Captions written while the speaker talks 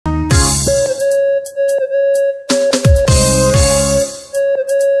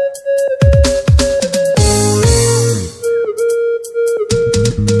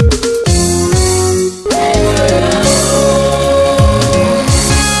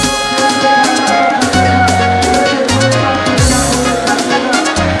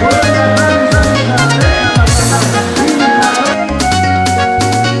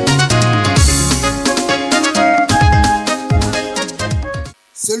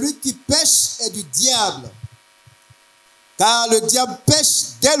celui qui pêche est du diable, car le diable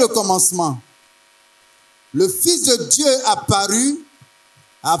pêche dès le commencement. Le Fils de Dieu apparut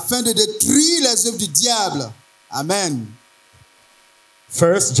afin de détruire les œuvres du diable. Amen.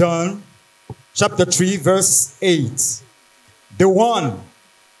 1 John chapter 3 verse 8. The one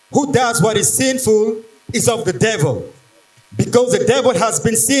who does what is sinful is of the devil, because the devil has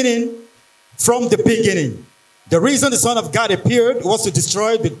been sinning from the beginning. The reason the Son of God appeared was to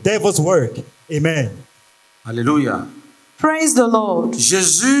destroy the devil's work. Amen. Alléluia. Praise the Lord.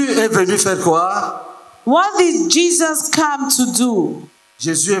 Jésus est venu faire quoi? What did Jesus come to do?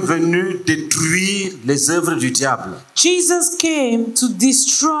 Jésus est venu détruire les œuvres du diable. Jesus came to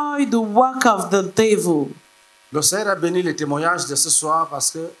destroy the work of the devil. Le Seigneur a béni les témoignages de ce soir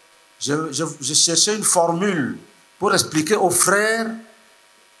parce que je cherchais une formule pour expliquer aux frères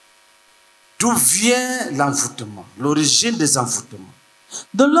d'où vient l'envoûtement, l'origine des envoûtements.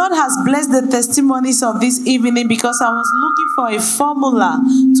 The Lord has blessed the testimonies of this evening because I was looking for a formula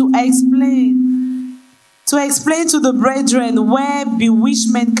to explain to the brethren where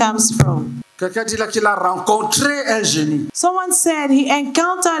bewitchment comes from. Quelqu'un dit là qu'il a rencontré un génie. Someone said he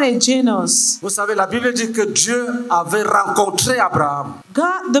encountered a genius. Vous savez, la Bible dit que Dieu avait rencontré Abraham.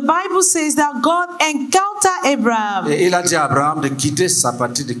 God, the Bible says that God encountered Abraham. Et il a dit à Abraham de quitter sa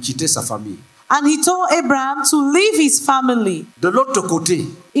patrie, de quitter sa famille. And he told Abraham to leave his family. De l'autre côté,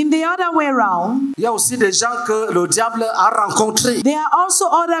 in the other way around, il y a aussi des gens que le diable a rencontrés. There are also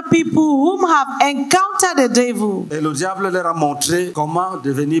other people whom have encountered the devil. Et le diable leur a montré comment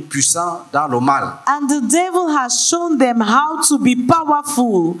devenir puissant dans le mal. And the devil has shown them how to be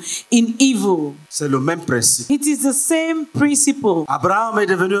powerful in evil. C'est le même principe. It is the same principle. Abraham est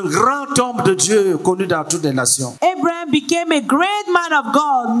devenu un grand homme de Dieu connu dans toutes les nations. Abraham became a great man of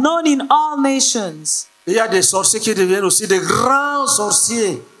God known in all nations. Il y a des sorciers qui deviennent aussi des grands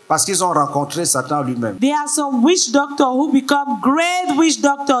sorciers parce qu'ils ont rencontré Satan lui-même. There are some witch doctors who become great witch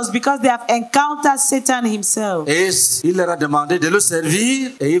doctors because they have encountered Satan himself. Et il leur a demandé de le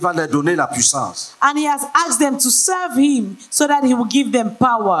servir et il va leur donner la puissance. And he has asked them to serve him so that he will give them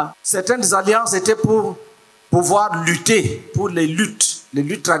power. Certaines alliances étaient pour pouvoir lutter, pour les luttes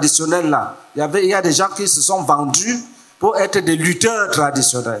traditionnelles là. Il y a des gens qui se sont vendus pour être des lutteurs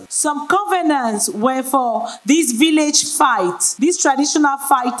traditionnels. Some covenants were for these village fights, these traditional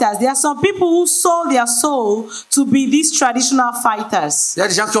fighters. There are some people who sold their soul to be these traditional fighters. Il y a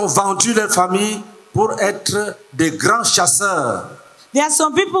des gens qui ont vendu leur famille pour être des grands chasseurs. There are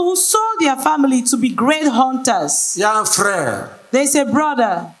some people who sold their family to be great hunters. Il y a un frère. There is a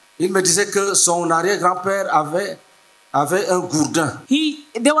brother. Il me disait que son arrière-grand-père avait un gourdin.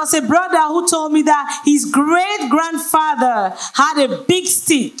 There was a brother who told me that his great-grandfather had a big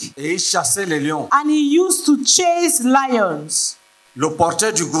stick. Et il chassait les lions. And he used to chase lions. Le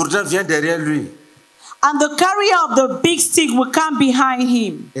porteur du gourdin vient derrière lui. And the carrier of the big stick will come behind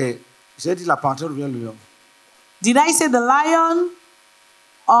him. Et j'ai dit la panthère ou bien le lion? Did I say the lion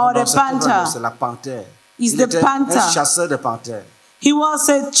or the panther? C'est la panthère. It's the panther. Un chasseur de panthère. He was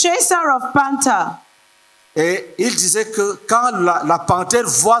a chaser of panther. Et il disait que quand la panthère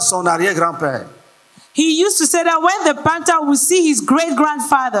voit son arrière-grand-père, he used to say that when the panther will see his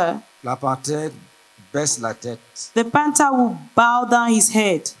great-grandfather, la panthère baisse la tête. The panther will bow down his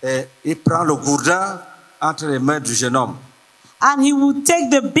head. Et il prend le gourdin entre les mains du jeune homme. And he will take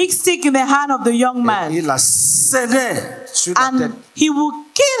the big stick in the hand of the young man. Et il la saignait sur la tête. He will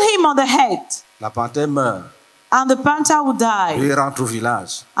kill him on the head. La panthère meurt. And the panther will die. Il rentre au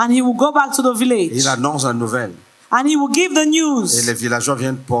village. And he will go back to the village. Il annonce la nouvelle. And he will give the news. Et les villageois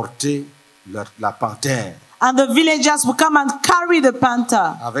viennent porter la panthère. And the villagers will come and carry the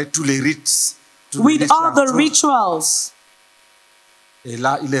panther. Avec tous les rites. With all the rituals. Et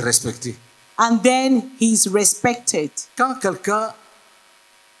là, il est respecté. And then he is respected. Quand quelqu'un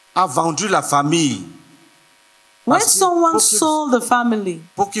a vendu la famille, when someone sold the family,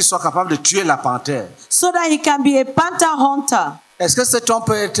 pour qu'il soit capable de tuer la panthère, so that he can be a panther hunter, est-ce que cet homme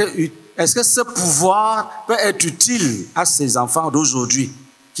peut être, est-ce que ce pouvoir peut être utile à ces enfants d'aujourd'hui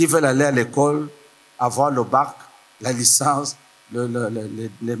qui veulent aller à l'école, avoir le bac, la licence,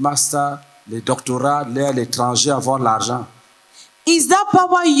 les masters, les doctorats, aller à l'étranger, avoir l'argent? Is that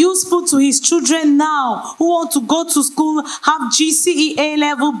power useful to his children now who want to go to school, have GCE,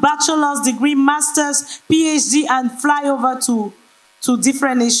 A-level, bachelor's degree, master's, PhD, and fly over to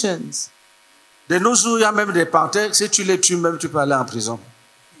different nations? De nos jours, il y a même des panthères, si tu les tues même, tu peux aller en prison.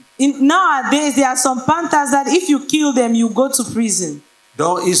 Nowadays, there are some panthers that if you kill them, you go to prison.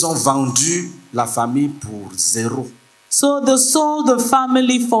 Donc, ils ont vendu la famille pour zéro. So they sold the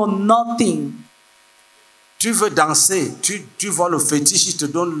family for nothing. Tu veux danser, tu vois le fétiche, il te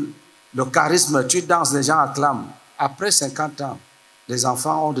donne le charisme, tu danses, les gens acclament. Après 50 ans, les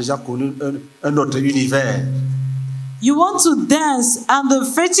enfants ont déjà connu un autre univers. You want to dance and the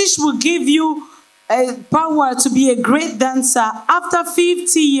fetish will give you a power to be a great dancer. After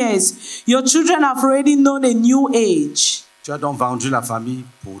 50 years, your children have already known a new age. Tu as donc vendu la famille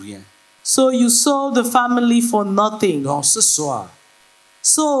pour rien. So you sold the family for nothing. Donc ce soir,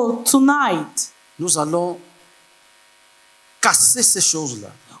 So tonight, nous allons casser ces choses-là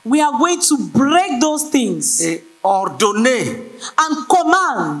we are going to break those things et ordonner and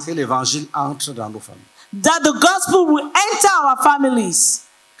command que l'évangile entre dans nos familles. that the gospel will enter our families.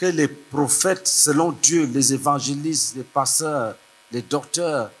 Que les prophètes, selon Dieu, les évangélistes, les pasteurs, les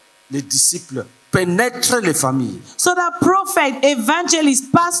docteurs, les disciples, pénètrent les familles. So that prophets,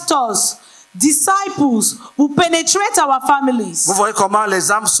 evangelists, pastors, disciples will penetrate our families. Vous voyez comment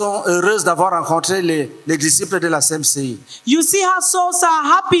les âmes sont heureuses d'avoir rencontré les disciples de la CMCI. You see how souls are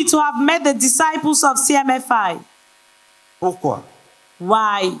happy to have met the disciples of CMFI. Pourquoi?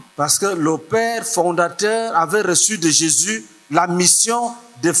 Why? Parce que le père fondateur avait reçu de Jésus la mission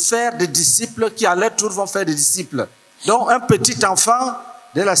de faire des disciples qui à leur tour vont faire des disciples. Donc un petit enfant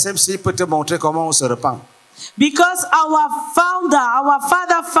de la CMCI peut te montrer comment on se repent. Because our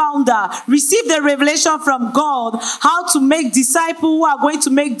father founder, received the revelation from God how to make disciples who are going to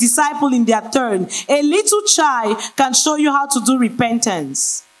make disciples in their turn. A little child can show you how to do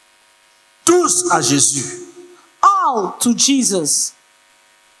repentance. Tous à Jésus. All to Jesus.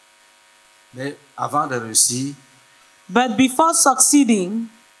 Mais avant de réussir, But before succeeding,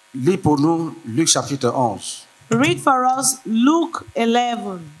 lis pour nous Luc chapitre 11, read for us Luke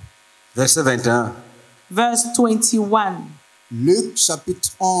 11, verset 21. verse 21. Luc chapitre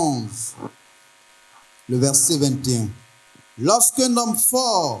 11, le verset 21. Lorsqu'un homme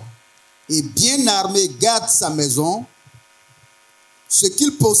fort et bien armé garde sa maison, ce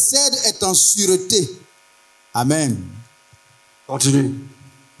qu'il possède est en sûreté. Amen. Continue.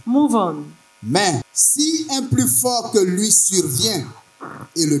 Move on. Mais si un plus fort que lui survient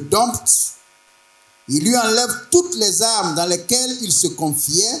et le dompte, il lui enlève toutes les armes dans lesquelles il se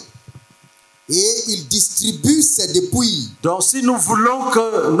confiait et il distribue ses dépouilles. Donc si nous voulons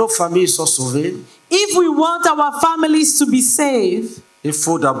que nos familles soient sauvées, If we want our families to be saved, il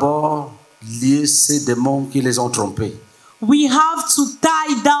faut d'abord lier ces démons qui les ont trompés. we have to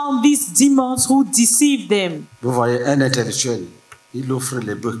tie down these demons who deceive them. Vous voyez, un intellectuel, il offre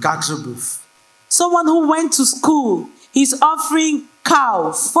les bœufs, 4 bœufs. Someone who went to school, he's offering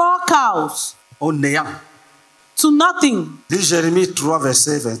cows, 4 cows, Au néant. to nothing. Lis Jérémie 3,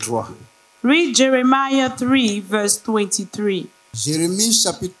 verset 23. Read Jeremiah 3, verse 23. Jérémie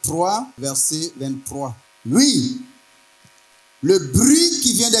chapitre 3, verset 23. Oui, le bruit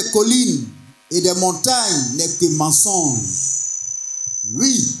qui vient des collines et des montagnes n'est que mensonge.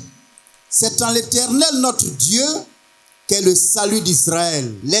 Oui, c'est en l'Éternel notre Dieu qu'est le salut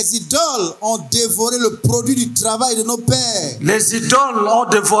d'Israël. Les idoles ont dévoré le produit du travail de nos pères. Les idoles ont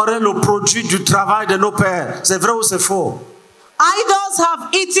dévoré le produit du travail de nos pères. C'est vrai ou c'est faux? Idols have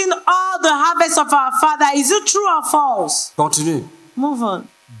eaten all the harvest of our father. Is it true or false? Continue. Move on.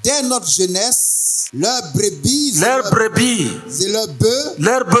 Dès notre jeunesse, leurs brebis Leurs brebis, et leurs bœufs,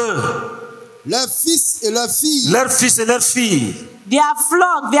 leurs bœufs, leurs fils et leurs filles, leurs fils et leurs filles, Their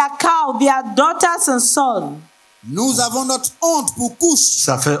flock, their cow, their daughters and sons. nous avons notre honte pour couche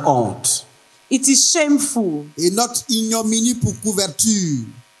ça fait honte. It is shameful. et notre ignominie pour couverture.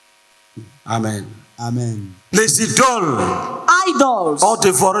 Amen. Amen. Les idoles Idols ont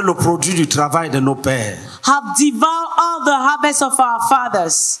dévoré le produit du travail de nos pères. have devoured all the harvest of our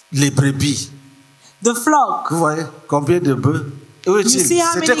fathers. Les brebis. The flock. Vous voyez combien de bœufs? Où You see est-il?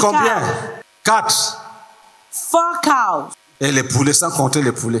 how C'était many combien? cows? 4. 4 cows. Et les poulets, sans compter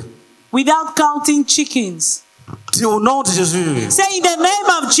les poulets. Without counting chickens. Dis au nom de Jésus. Say in the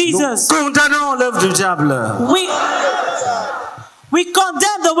name of Jesus. Condamnons l'œuvre du diable. We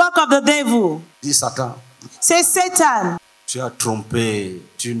condemn the work of the devil. Dis Satan. Say Satan. Tu as trompé.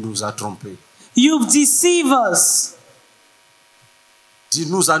 Tu nous as trompés. You've deceived us. Dis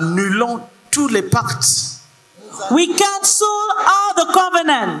nous annulons tous les pactes. We cancel all the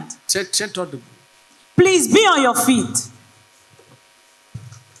covenant. Tiens-toi debout. Please be on your feet.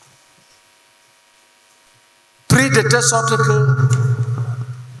 Prie de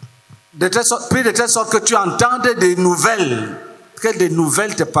telle sorte que tu entendes des nouvelles, que des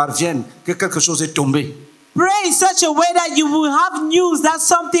nouvelles te parviennent, que quelque chose est tombé. Pray in such a way that you will have news that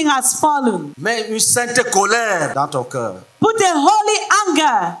something has fallen. Mets une sainte colère dans ton cœur. Put a holy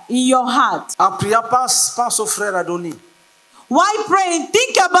anger in your heart. En priant, pense au frère Adoni. Why praying?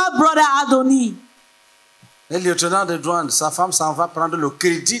 Think about brother Adoni. Le lieutenant de douane, sa femme s'en va prendre le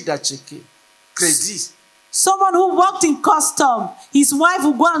crédit d'Atchéké. Crédit. Someone who worked in custom, his wife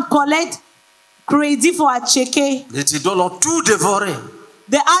will go and collect credit for Acheke. Les idoles ont tout dévoré.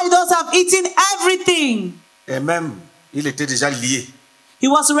 The idols have eaten everything. Et même, il était déjà lié. He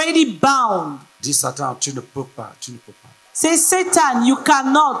was already bound. Dit Satan, tu ne peux pas, tu ne peux pas. Say, Satan, you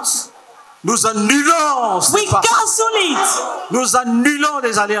cannot. Nous annulons We ces pactes. cancel it. Nous annulons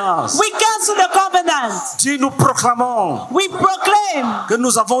les alliances. We cancel the covenant. Dis, nous proclamons We proclaim que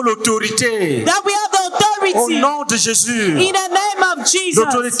nous avons l'autorité that we have the au authority nom de Jésus. in the name of Jesus.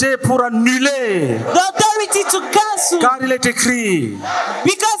 L'autorité pour annuler. The authority to cancel. Car il est écrit,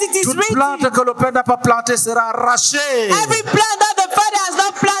 Because it is toute plante written. que le Père n'a pas plantée sera arrachée. Every plant that the Father has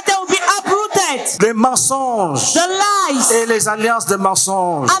not planted will be uprooted. Les mensonges The lies et les alliances de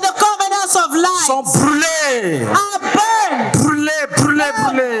mensonges and the covenants of sont lies brûlés. are burned. Brûlés, brûlés,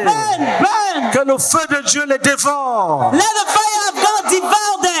 brûlés. Burn. Que le feu de Dieu les dévore. Let the fire of God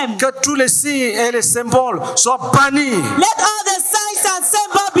devour them. Que tous les signes et les symboles soient bannis. Let all the signs and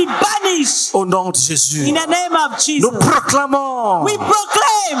symbols be banished. Au nom de Jésus. In the name of Jesus. Nous proclamons We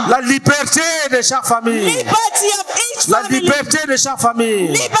proclaim la liberté de chaque famille. liberty of each La family. liberté de chaque famille.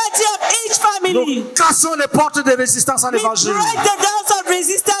 Liberty of each family. Nous cassons les portes de résistance à We l'évangile. break the doors of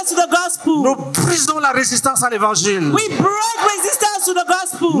resistance to the gospel. Nous brisons la résistance à l'évangile. We break resistance to the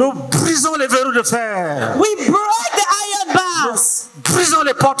gospel. Nous brisons les verrous de fer. We break the iron bars. Brisons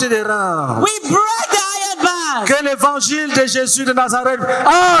les portes des reins. We break the iron bars. Que l'évangile de Jésus de Nazareth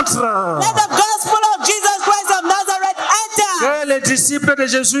entre. Let the gospel of Jesus Christ of Nazareth enter. Que les disciples de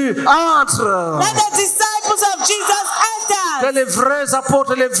Jésus entrent. Let the disciples of Jesus Que enter. les vrais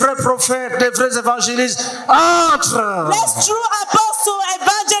apôtres, les vrais prophètes, les vrais évangélistes entrent. Let true apostle,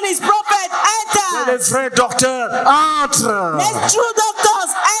 evangelist, prophet Que les enter. vrais docteurs entrent. Let true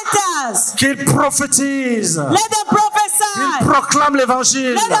doctors enter. Qu'ils prophétisent. Let them Qu'ils prophesy. proclament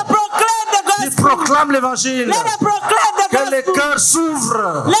l'évangile. Let them proclaim the Qu'ils gospel. proclament l'évangile. Let them proclaim the Que les gospel. cœurs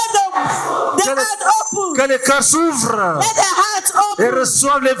s'ouvrent. Let the heart open. Que les cœurs s'ouvrent. Let the heart Et open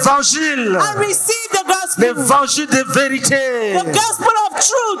reçoivent l'évangile. and receive the gospel. L'évangile de vérité. The gospel of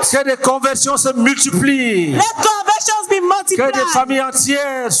truth. Que des conversions se multiplient. Let conversions be Que multiplied. des familles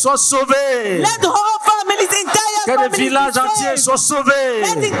entières soient sauvées. Let the whole families, entire Que des families villages be entiers saved. soient sauvés.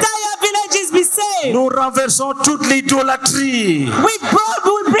 Let the entire villages be saved. Nous renversons toute l'idolâtrie. We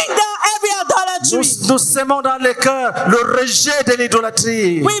bring down every idolatry. Nous sémons dans les cœurs le rejet de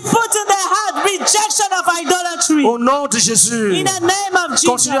l'idolâtrie. We put in their heart rejection of idolatry. Au nom de Jésus. In the name of Jesus.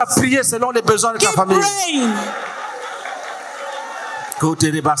 Continue à prier selon les besoins de ta Keep famille. praying.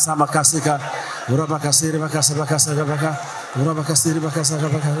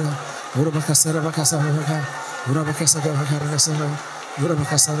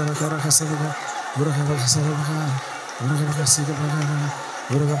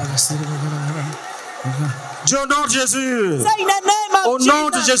 Dieu au nom de Jésus. Say in the name of Au nom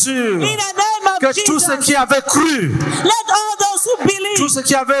de Jesus. Jésus. In the name of Que Jesus. tous ceux qui avaient cru, Let all those who believe, tous ceux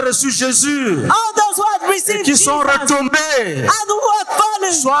qui avaient reçu Jésus all those who have et received qui Jesus, sont retombés, and who have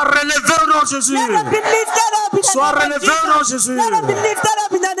fallen, soient relevés au nom de Jésus. let them be lifted up in the Sois name of relevé au nom de Jesus. Jésus. Let them be lifted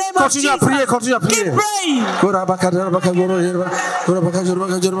up in the name of Continue à Jesus. prier, continue à prier. Keep praying.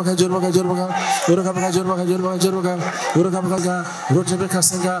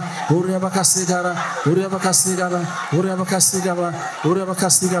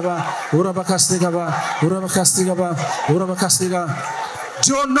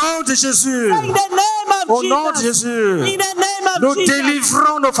 Dieu au nom de Jésus. In the name of Au nom de Jesus. Jésus. In the name of Nous Jesus.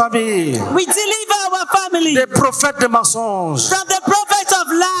 délivrons nos familles We deliver our family des prophètes de mensonges. from the prophets of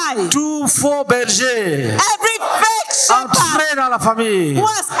lies. Tout faux berger Every fake shepherd entré dans la famille. who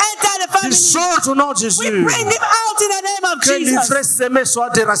has entered the Ils family, sortent au nom de we Jésus. bring them out in the name of Que l'ivraie Jesus. sémée soit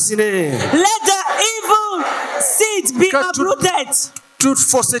déracinée. Let the evil seed be Que tout- uprooted. Toute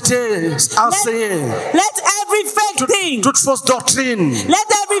fausseté enseignée. Let every fake thing, Toute fausse doctrine let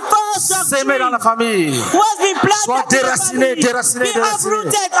every false sémée dans doctrine la famille. who has been Soit planted in the déraciné, family déraciné, be déraciné.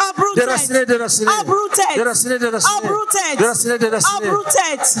 uprooted, Déraciné, déraciné. uprooted, Déraciné, déraciné. uprooted, Déraciné, déraciné.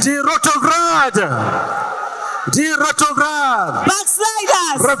 uprooted. Dis rétrograde. Dis rétrograde.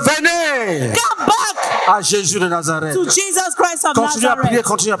 Backsliders, Revenez come back à Jésus de Nazareth. to Jesus Christ of Continue à prier, Nazareth.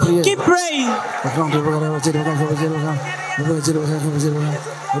 continue à prier. Keep praying. Que tout le retrouver revienne.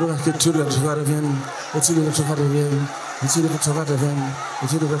 Que tout le retrouver revienne. Que tout le retrouver revienne. Que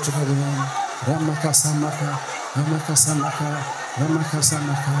tout le retrouver revienne. Ramakasamaka. Ramakasamaka.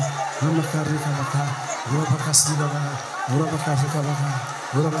 Ramakasamaka. Ramakarikabaka. Urabakasidaba. Urabakasikabaka.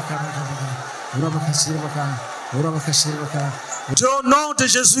 Urabakarikabaka. Urabakasirabaka. Urabakasirabaka. Dieu au nom de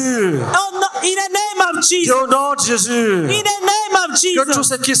Jésus. Oh, no, in the name of Dieu Jesus. au nom de Jésus. In the name of Que tous Jesus.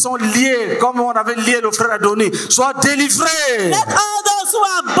 ceux qui sont liés, comme on avait lié le frère Adoni, soient délivrés. Let all those who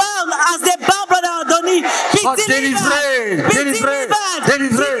are bound as they bound brother Adoni be Soient delivered. Be délivrés, delivered.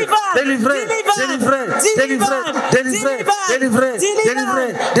 délivrés, délivrés, délivrés, délivrés, délivrés, délivrés,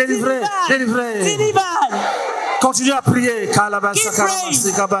 délivrés, délivrés, délivrés. Delivered. Continue à prier. Keep praying.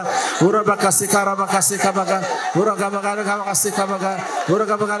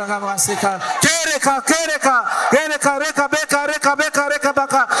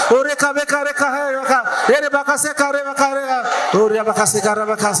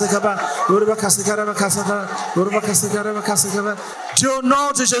 Dieu au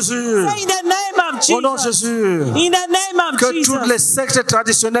nom de Jésus. Say in the name of Au nom de Jesus. Jésus. In the name of Que toutes les Jesus. sectes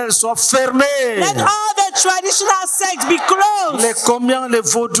traditionnelles soient fermées. Let all the traditional sects be closed. Les combien, les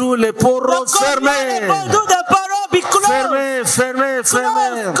vaudous, les poros fermés. The Vodou, the Paro be closed. Fermés, fermés,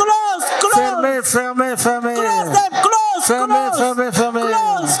 fermés. Close. Fermés, fermés, fermés. Close them. Close. Fermés, fermés, fermés.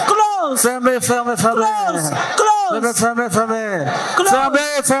 Close. Fermés, fermés, fermés. Close. Fermés, fermés. Close.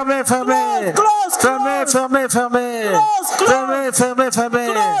 Fermés, fermés, fermés. Close. Fermés, fermés, fermés. Close. Fermés, fermés, fermés.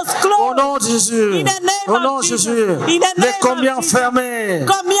 Close. Au nom de Jésus. In the name Au of nom de Jesus. Jésus. In the Les name combien of Jesus. fermés.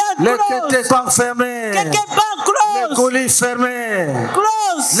 Combien Les close. kétéquans fermés. Quelqu'un Les close. colis fermés.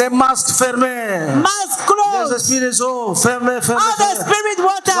 Close. Les masques fermés. Mask Les close. esprits des eaux fermés, fermés. All the fermés. spirit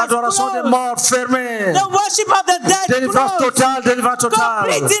waters L'adoration des close. morts fermée. The worship of the dead Délivrance close. totale, délivrance totale.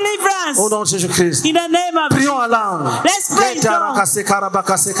 Complete deliverance. Au nom de Jésus-Christ. In the name of Prions en langue. Let's pray in tongues.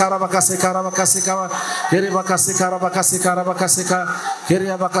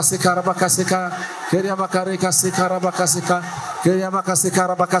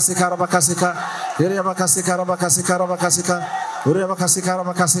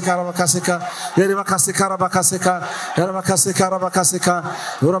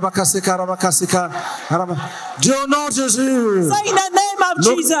 Dieu au nom de Jésus. Say in the name of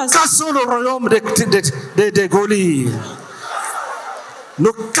Nous Jesus. cassons le royaume des Gaulies.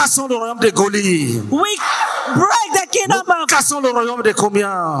 Nous cassons le royaume des Gaulies. We break the kingdom Nous cassons le royaume des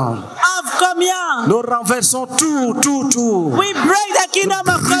Comiens. of Communion. Nous renversons tout. We break the kingdom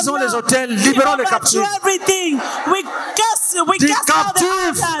of Brisons les Communion. hôtels, We libérons les overthrow captifs. everything. We cast out the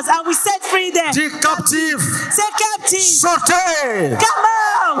captifs. others and we set free them. Dis captifs, Say captive. sortez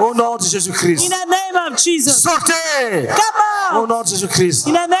Come out. au nom de Jésus-Christ. In the name of Jesus. Sortez Come au out. nom de Jésus-Christ.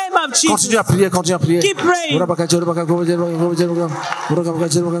 In the name of Jesus. Continue à prier, continue à prier. Keep praying.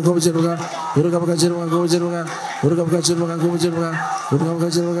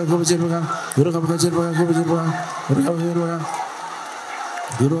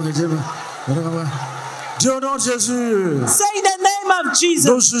 Dieu au nom de Jésus. Say in the name of Jesus.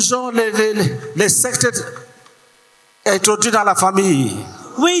 Nous jugeons les sectes introduits dans la famille.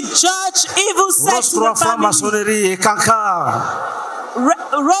 We judge evil sects in Rose the Croix, family. franc-maçonnerie et cancard.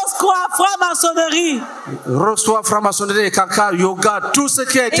 Rose Croix, franc-maçonnerie. Rose Croix, franc-maçonnerie et cancard, yoga, tout ce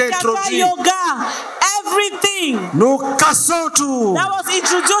qui a été Ekaka introduit. yoga. Everything Nous cassons tout. that was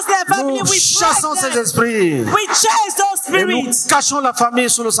introduced in the family, Nous we chassons break ces them. esprits. We chase those Et nous spirits. cachons la famille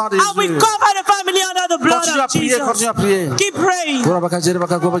sous le sang de And we Jésus. cover the family under the blood Continue à of prier, Jesus. continue à prier. Keep praying.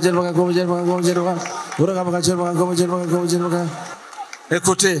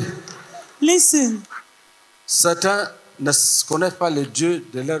 Écoutez, Listen. certains ne connaissent pas le Dieu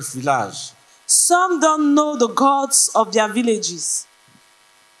de leur village. Some don't know the gods of their villages.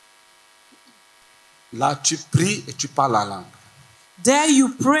 Là, tu pries et tu parles la langue. There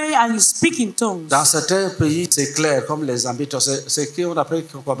you pray and you speak in tongues. Dans certains pays, c'est clair, comme les Zambeto. C'est qui on appelle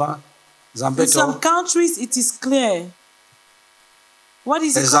comment? In Zambeto. some countries, it is clear. What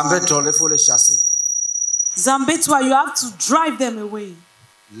is Les it called? Zambeto, il faut les chasser. Zambetwa, you have to drive them away.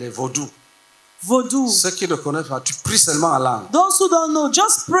 Les vaudous. Vodou. Ceux qui ne connaissent pas, tu pries seulement en langue. Those who don't know,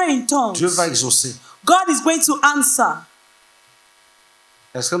 just pray in tongues. Dieu va exaucer. God is going to answer.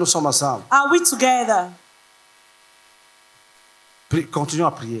 Est-ce que nous sommes ensemble? Are we together? Continuons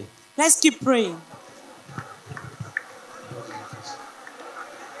à prier. Let's keep praying.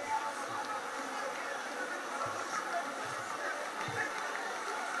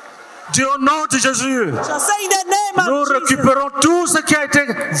 Dieu, au nom de Jésus, So say in the name nous of Jesus, récupérons tout ce qui a été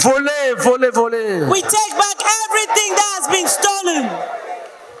volé. we take back everything that has been stolen.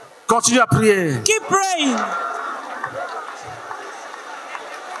 Continue à prier. Keep praying.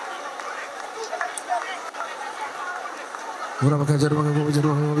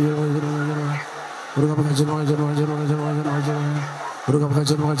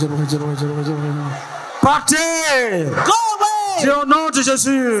 Partez! Go away. Dieu, au nom de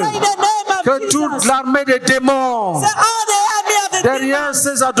Jésus, Say in the name of que Jesus. toute l'armée des démons Say all the army derrière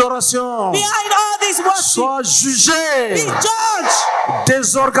ces adorations, behind all this worship, sois jugé, be judged.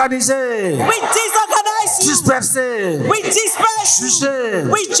 désorganisé, We disorganize you. dispersé, We disperse you. jugé,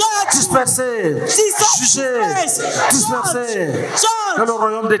 We judge you. dispersé, jugé, dispersé. Que Judge. le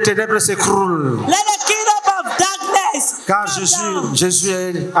royaume des ténèbres s'écroule. Let the kingdom of darkness Car come down. Jésus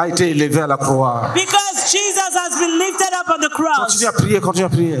a été élevé à la croix. Because Jesus has been lifted up on the cross. Continue à prier, continue à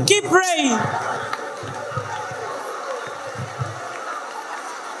prier. Keep praying.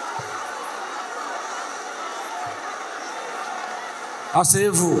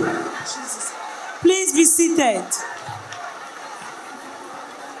 Asseyez-vous. Please be seated.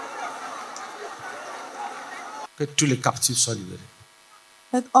 Que tous les captifs soient libérés.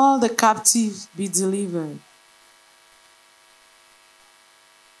 Let all the captives be delivered.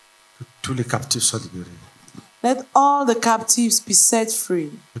 Que tous les captifs soient libérés. Let all the captives be set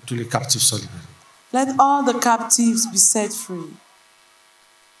free. Que tous les captifs soient libérés. Let all the captives be set free.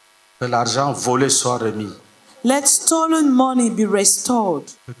 Que l'argent volé soit remis. Let stolen money be restored.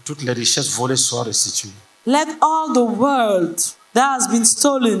 Que toutes les richesses volées soient restituées. Let all the wealth that has been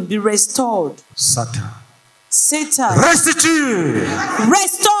stolen be restored. Satan, Satan, restitue.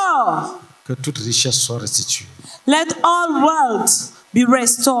 restore. Que toute richesse soit restituée. Let all wealth be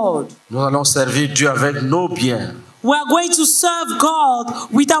restored. Nous allons servir Dieu avec nos biens. We are going to serve God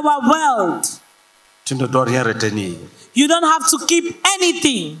with our wealth. Tu ne dois rien retenir. You don't have to keep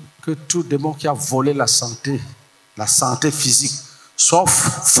anything. Que tout démon qui a volé la santé physique, soit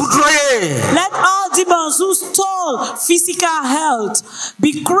foudroyé. Let all demons who stole physical health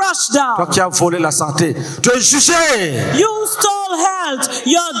be crushed Toi down. qui as volé la santé, tu es jugé. You stole health,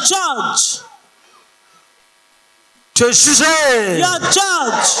 you're judged. Tu es jugé. You're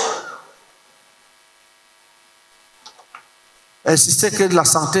judged. Insistez que la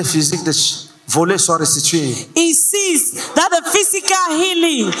santé physique volée soit restituée. Insist that the physical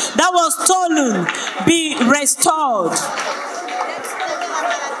healing that was stolen be restored.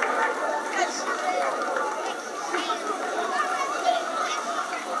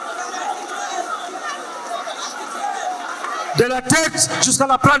 De la tête jusqu'à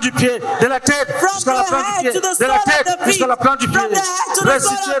la plante du pied. De la tête From jusqu'à la the plante du head pied. to the De sole la of tête the feet. jusqu'à la plante du pied. From the head to the sole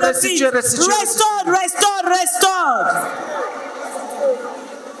Restituez, of the restituez, feet. restituez. Restored, restored, restored.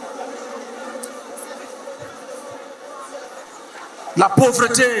 La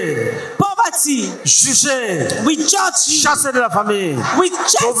pauvreté, Poverty, jugée, we judge you. chassée de la famille. We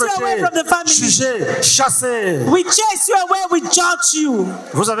chase you away from the family. Jugée, chassée. We chase you away, we judge you.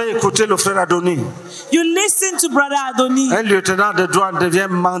 Vous avez écouté le frère Adoni. You listen to Brother Adoni. Un lieutenant de douane devient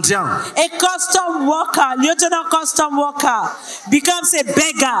mendiant. A custom worker, lieutenant custom worker, becomes a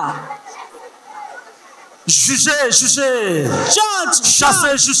beggar. Jugé, jugé. Judge, Chassé,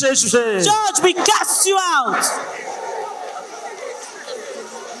 judge, jugé, jugé. judge, we cast you out.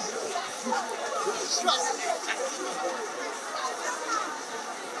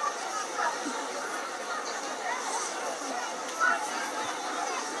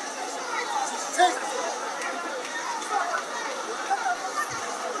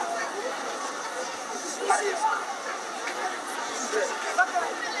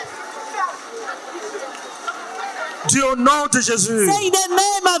 Dis au nom de Jésus. Say in the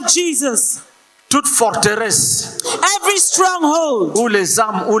name of Jesus. Toute forteresse Every stronghold où les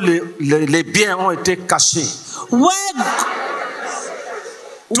âmes, où les biens ont été cachés. where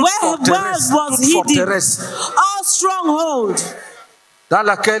Forteresse, wealth was toute hidden, forteresse all stronghold dans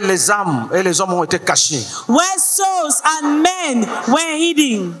laquelle les âmes et les hommes ont été cachés. where souls and men were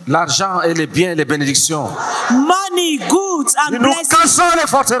hidden, L'argent et les biens et les bénédictions. money, goods and Nous blessings. cassons les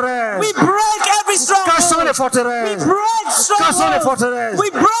forteresses. We break every Cassons stronghold. les We forteresses. break Cassons les strongholds. forteresses.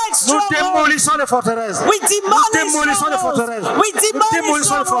 We break Nous strongholds. démolissons les forteresses. We Nous demolish démolissons les strongholds. forteresses. We Nous demolish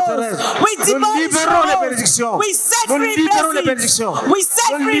démolissons les forteresses. strongholds. We Nous demolish libérons les strongholds. bénédictions. We set Nous free libérons les blessings. bénédictions. We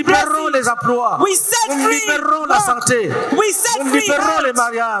set Nous free libérons les blessings. emplois. We set Nous free libérons la work. santé. We set Nous free libérons les health.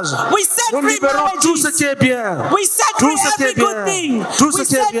 mariages. We set Nous free libérons tout ce marriages. qui est bien. We set Tout free ce qui est every good bien. thing. Tout ce We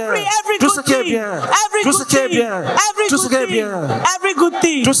qui est set bien. free every Tout ce good qui est thing. bien. Every Tout ce good qui est thing. bien. Every Tout ce good qui est thing. bien. Every good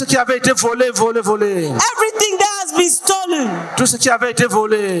thing. Tout ce qui avait été volé, volé, volé. Everything that has been stolen. Tout ce qui avait été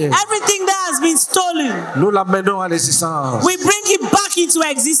volé. Everything that has been stolen. Nous l'amenons à l'existence. We bring it back into Nous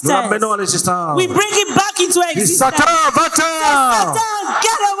existence. l'amenons à l'existence. We bring it back into Dis, existence. Satan, va-t'en. Satan,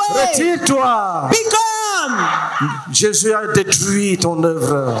 get away. Retire-toi. Be gone. Jésus a détruit ton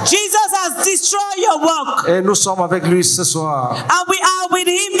œuvre. Jesus has destroyed your work. Et nous sommes avec lui ce soir. And we are with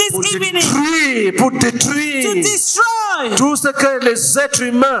him Pour this evening détruire, pour to détruire destroy tout ce que les êtres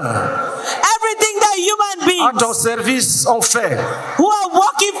humains everything that human à ton beings service ont fait. who are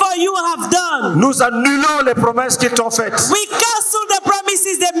working for what you have done. Nous annulons les promesses qu'ils t'ont faites. We cancel the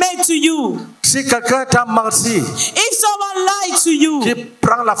promises they made to you. Si quelqu'un t'a menti, If someone lied to you, qui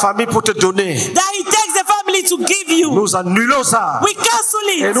prend la famille pour te donner, that he takes the family to give you, nous annulons ça. we cancel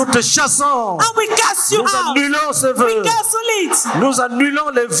Et it. nous te chassons. And we cast you Nous out. annulons ces We vœux. cancel it. Nous annulons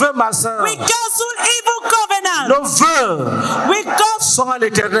les vœux, ma sœur. We cancel evil covenant. Nos vœux We cancel sont à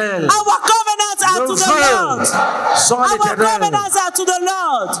l'éternel. our covenants are to Nos the Lord. vœux sont à Our l'éternel. covenants are to the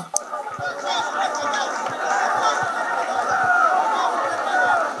Lord.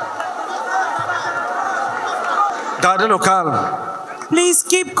 Gardez le calme. Please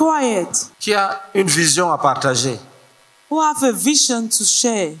keep quiet. Qui a une vision à partager? Who have a vision to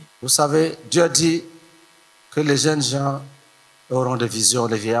share? Vous savez, Dieu dit que les jeunes gens auront des visions,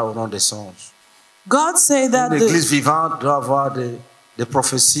 les vieillards auront des songes. God said that L'église vivante doit avoir des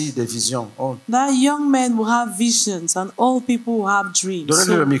prophéties, des visions. Oh. that young men will have visions and old people will have dreams. Donnez-lui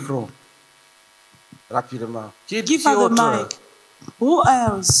So le micro. Rapidement. Qui give est her the autre? mic. Who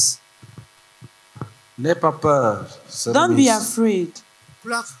else? N'aie pas peur. c'est Don't be Louise. afraid.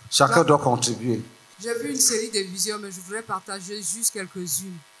 Chacun doit contribuer. J'ai vu une série de visions, mais je voudrais partager juste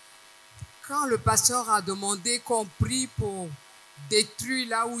quelques-unes. Quand le pasteur a demandé qu'on prie pour détruire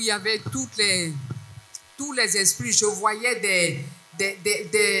là où il y avait tous les esprits, je voyais des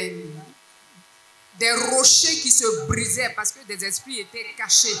rochers qui se brisaient parce que des esprits étaient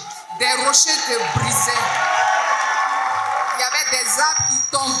cachés. Des rochers se brisaient. Il y avait des arbres qui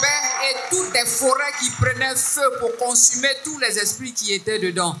tombaient et toutes des forêts qui prenaient feu pour consumer tous les esprits qui étaient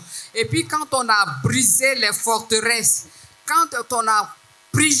dedans. Et puis quand on a brisé les forteresses, quand on a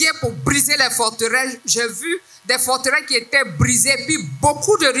prié pour briser les forteresses, j'ai vu des forteresses qui étaient brisées, puis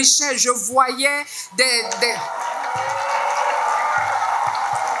beaucoup de richesses. Je voyais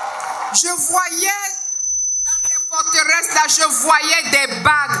dans ces forteresses-là, je voyais des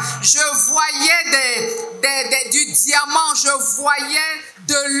bagues, je voyais du diamant, je voyais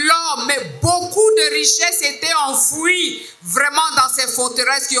de l'or, mais beaucoup de richesses étaient enfouies vraiment dans ces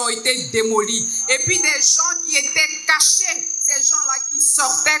forteresses qui ont été démolies. Et puis des gens qui étaient cachés, ces gens-là qui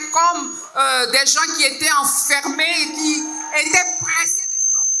sortaient comme des gens qui étaient enfermés et qui étaient pressés de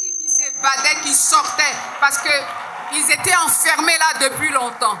sortir, qui s'évadaient, qui sortaient, parce qu'ils étaient enfermés là depuis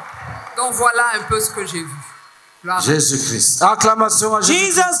longtemps. Donc voilà un peu ce que j'ai vu. Gloire. Jésus-Christ. Acclamation à Jésus.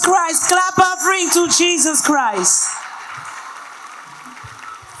 Jesus Christ. Clap offering to Jesus Christ.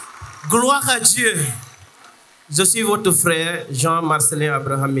 Gloire à Dieu. Je suis votre frère Jean-Marcelin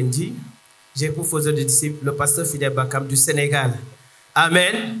Abraham Mendy. J'ai pour faiseur de disciple le pasteur Fidel Bakam du Sénégal.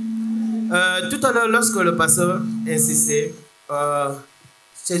 Amen. Tout à l'heure, lorsque le pasteur insistait,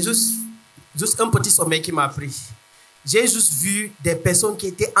 c'est juste un petit sommeil qui m'a pris. J'ai juste vu des personnes qui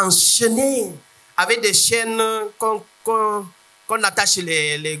étaient enchaînées avec des chaînes qu'on attache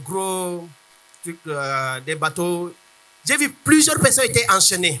les gros trucs des bateaux. J'ai vu plusieurs personnes étaient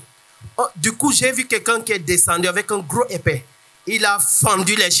enchaînées. Oh, du coup, j'ai vu quelqu'un qui est descendu avec un gros épée. Il a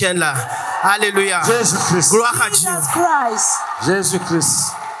fendu les chaînes là. Alléluia. Jésus-Christ. Gloire à Dieu. Jesus Christ.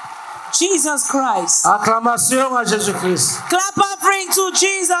 Jésus-Christ. Jesus Christ. Acclamation à Jésus-Christ. Clap offering to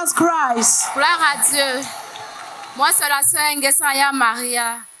Jesus Christ. Gloire à Dieu. Moi, c'est la sœur Ngesaya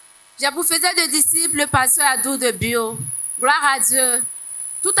Maria. J'ai pour faiseur de disciple le pasteur Adou de Bio. Gloire à Dieu.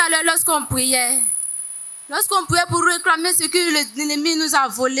 Tout à l'heure, lorsqu'on priait pour réclamer ce que l'ennemi nous a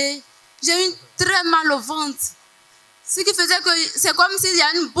volé, j'ai eu très mal au ventre. Ce qui faisait que c'est comme s'il y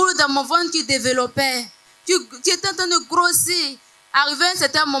a une boule dans mon ventre qui développait, qui était en train de grossir. Arrivé à un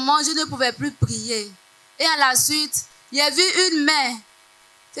certain moment, je ne pouvais plus prier. Et à la suite, j'ai vu une main.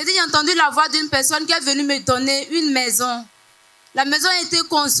 C'est-à-dire, j'ai entendu la voix d'une personne qui est venue me donner une maison. La maison a été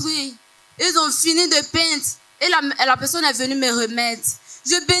construite. Ils ont fini de peindre. Et la personne est venue me remettre.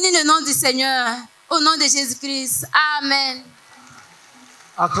 Je bénis le nom du Seigneur. Au nom de Jésus-Christ. Amen.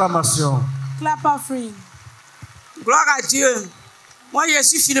 Acclamation. Clap offering. Gloire à Dieu. Moi, je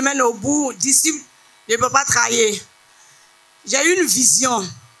suis Philomène au bout, disciple de Papa Traillé. J'ai eu une vision.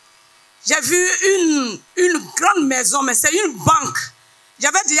 J'ai vu une grande maison, mais c'est une banque.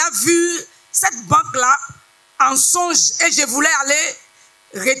 J'avais déjà vu cette banque-là en songe et je voulais aller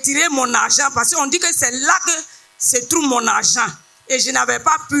retirer mon argent parce qu'on dit que c'est là que se trouve mon argent. Et je n'avais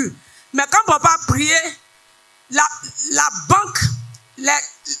pas pu. Mais quand papa priait, la banque, les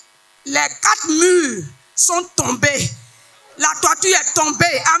 4 murs sont tombés. La toiture est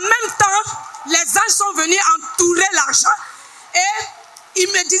tombée. En même temps, les anges sont venus entourer l'argent. Et ils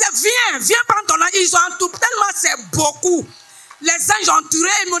me disaient, viens prendre ton argent. Ils ont entouré, tellement c'est beaucoup. Les anges ont entouré,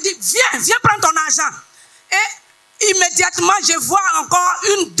 ils m'ont dit, viens prendre ton argent. Et immédiatement, je vois encore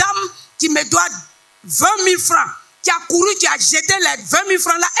une dame qui me doit 20 000 francs. Tu as couru, tu as jeté les 20 000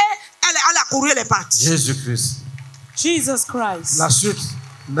 francs là et elle a couru, elle est partie. Jésus-Christ. Jesus Christ. La suite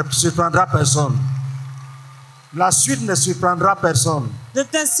ne surprendra personne. La suite ne surprendra personne. The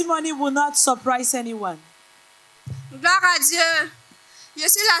testimony will not surprise anyone. Gloire à Dieu. Je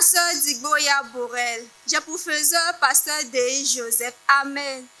suis la sœur d'Igboya Borel. J'ai pour faiseur pasteur Dei Joseph.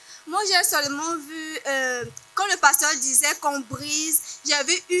 Amen. Moi, j'ai seulement vu, quand le pasteur disait qu'on brise, j'ai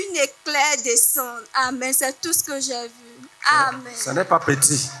vu une éclair descendre. Amen. C'est tout ce que j'ai vu. Amen. Ce n'est pas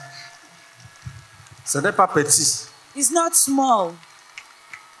petit. Ce n'est pas petit. It's not small.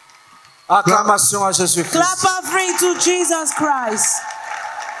 Acclamation à Jésus-Christ. Clap offering to Jesus Christ.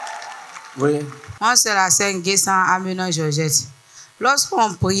 Oui. Moi, c'est la sœur Nguessan Amena Georgette.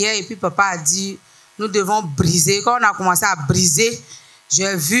 Lorsqu'on priait et puis papa a dit, nous devons briser. Quand on a commencé à briser,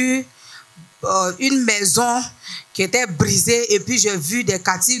 j'ai vu une maison qui était brisée et puis j'ai vu des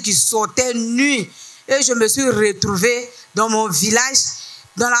captifs qui sortaient nus. Et je me suis retrouvée dans mon village,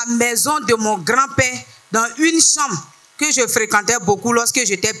 dans la maison de mon grand-père, dans une chambre que je fréquentais beaucoup lorsque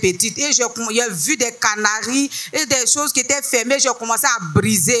j'étais petite. Et j'ai vu des canaries et des choses qui étaient fermées. J'ai commencé à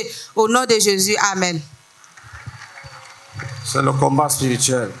briser au nom de Jésus. Amen. C'est le combat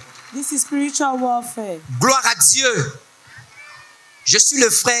spirituel. This is spiritual warfare. Gloire à Dieu. Je suis le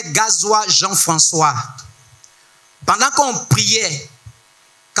frère Gazois Jean-François. Pendant qu'on priait,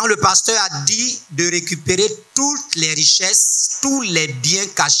 quand le pasteur a dit de récupérer toutes les richesses, tous les biens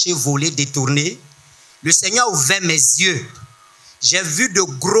cachés, volés, détournés, le Seigneur a ouvert mes yeux. J'ai vu de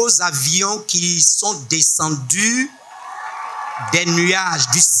gros avions qui sont descendus des nuages,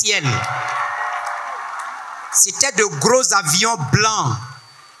 du ciel. C'était de gros avions blancs,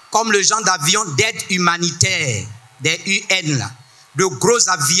 comme le genre d'avion d'aide humanitaire, des UN. De gros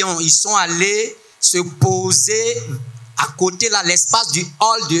avions, ils sont allés se poser à côté, là, l'espace du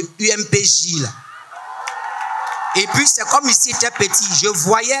hall de UMPJ. Là. Et puis, c'est comme ici, c'était petit. Je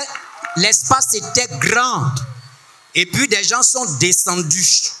voyais, l'espace était grand. Et puis, des gens sont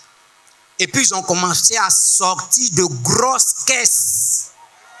descendus. Et puis, ils ont commencé à sortir de grosses caisses.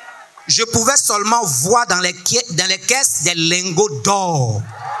 Je pouvais seulement voir dans les caisses des lingots d'or.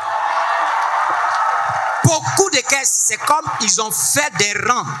 Beaucoup de caisses, c'est comme ils ont fait des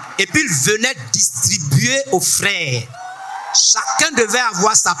rangs et puis ils venaient distribuer aux frères. Chacun devait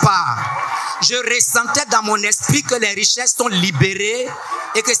avoir sa part. Je ressentais dans mon esprit que les richesses sont libérées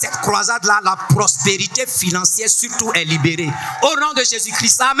et que cette croisade-là, la prospérité financière surtout est libérée. Au nom de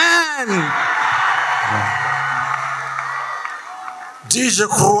Jésus-Christ, amen. Dis je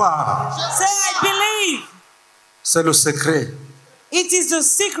crois. Say I believe. C'est le secret. It is the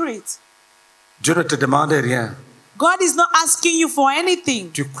secret. Dieu ne te demande rien. God is not asking you for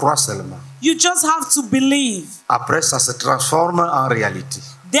anything. Tu crois seulement. You just have to believe. Après, ça se transforme en réalité.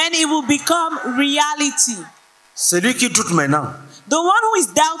 Then it will become reality. Celui qui doute maintenant The one who is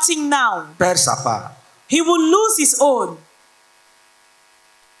doubting now, perd sa part. he will lose his own.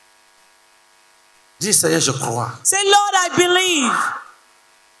 Dis Seigneur, je crois. Say, Lord, I believe.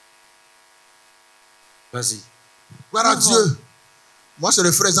 Vas-y. Gloire à Dieu. Moi, c'est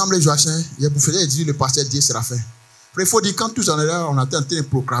le frère Zamblé Joachim. Il a dit le pasteur Dieu Séraphin. Il faut dire, quand tous en est là, on était en train de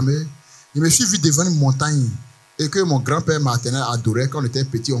proclamer. Je me suis vu devant une montagne et que mon grand-père Martinel adorait. Quand on était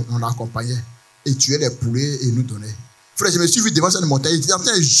petit, on l'accompagnait et tuait les poulets et nous donnait. Frère, je me suis vu devant cette montagne. J'étais en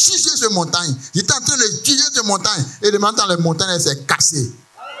train de juger cette montagne. J'étais en train de juger cette montagne. Et le matin, la montagne s'est cassée.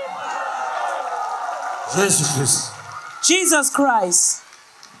 Jésus-Christ. Jesus Christ.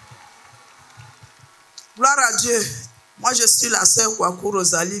 Gloire à Dieu. Moi, je suis la sœur Kwaku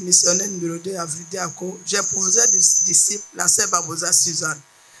Rosalie, missionnaire numéro 2 à Vridiako. J'ai posé des disciples, la sœur Babosa Suzanne.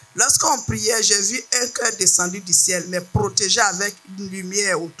 Lorsqu'on priait, j'ai vu un cœur descendu du ciel, mais protégé avec une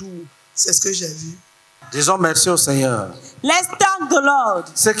lumière autour. C'est ce que j'ai vu. Disons merci au Seigneur. Let's thank the Lord.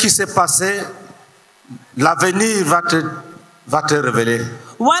 Ce qui s'est passé, l'avenir va te révéler.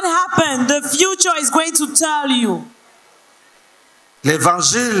 What happened? The future is going to tell you.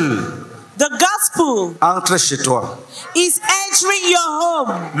 L'évangile The gospel entre chez toi. is entering your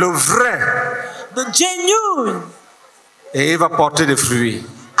home. Le vrai. The genuine. Et il va porter des fruits.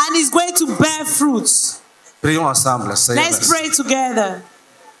 And is going to bear fruits. Prions ensemble, Seigneur. Let's pray together.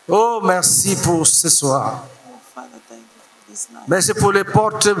 Oh, merci pour ce soir. Father, thank you for this night. Merci pour les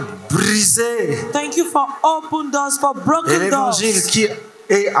portes brisées. Thank you for open doors, for Et broken l'évangile doors. qui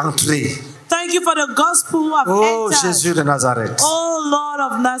est entré. Thank you for the gospel who have Oh, entered. Jésus de Nazareth. Oh,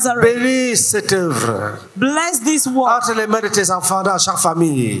 Lord of Nazareth. Bénis cette œuvre. Bless this work Entre les mains de tes enfants dans chaque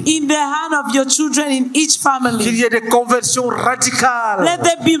famille. in the hand of your children in each Qu'il family. y ait des conversions radicales. Let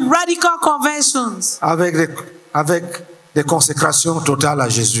there be radical conversions Avec des consécrations totales à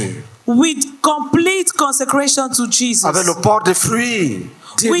Jésus. with complete consecration to Jesus. Avec le port des fruits.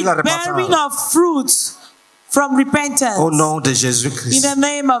 With bearing of fruits from repentance. Au nom de Jésus-Christ. In the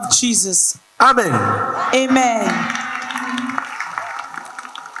name of Jesus. Amen. Amen.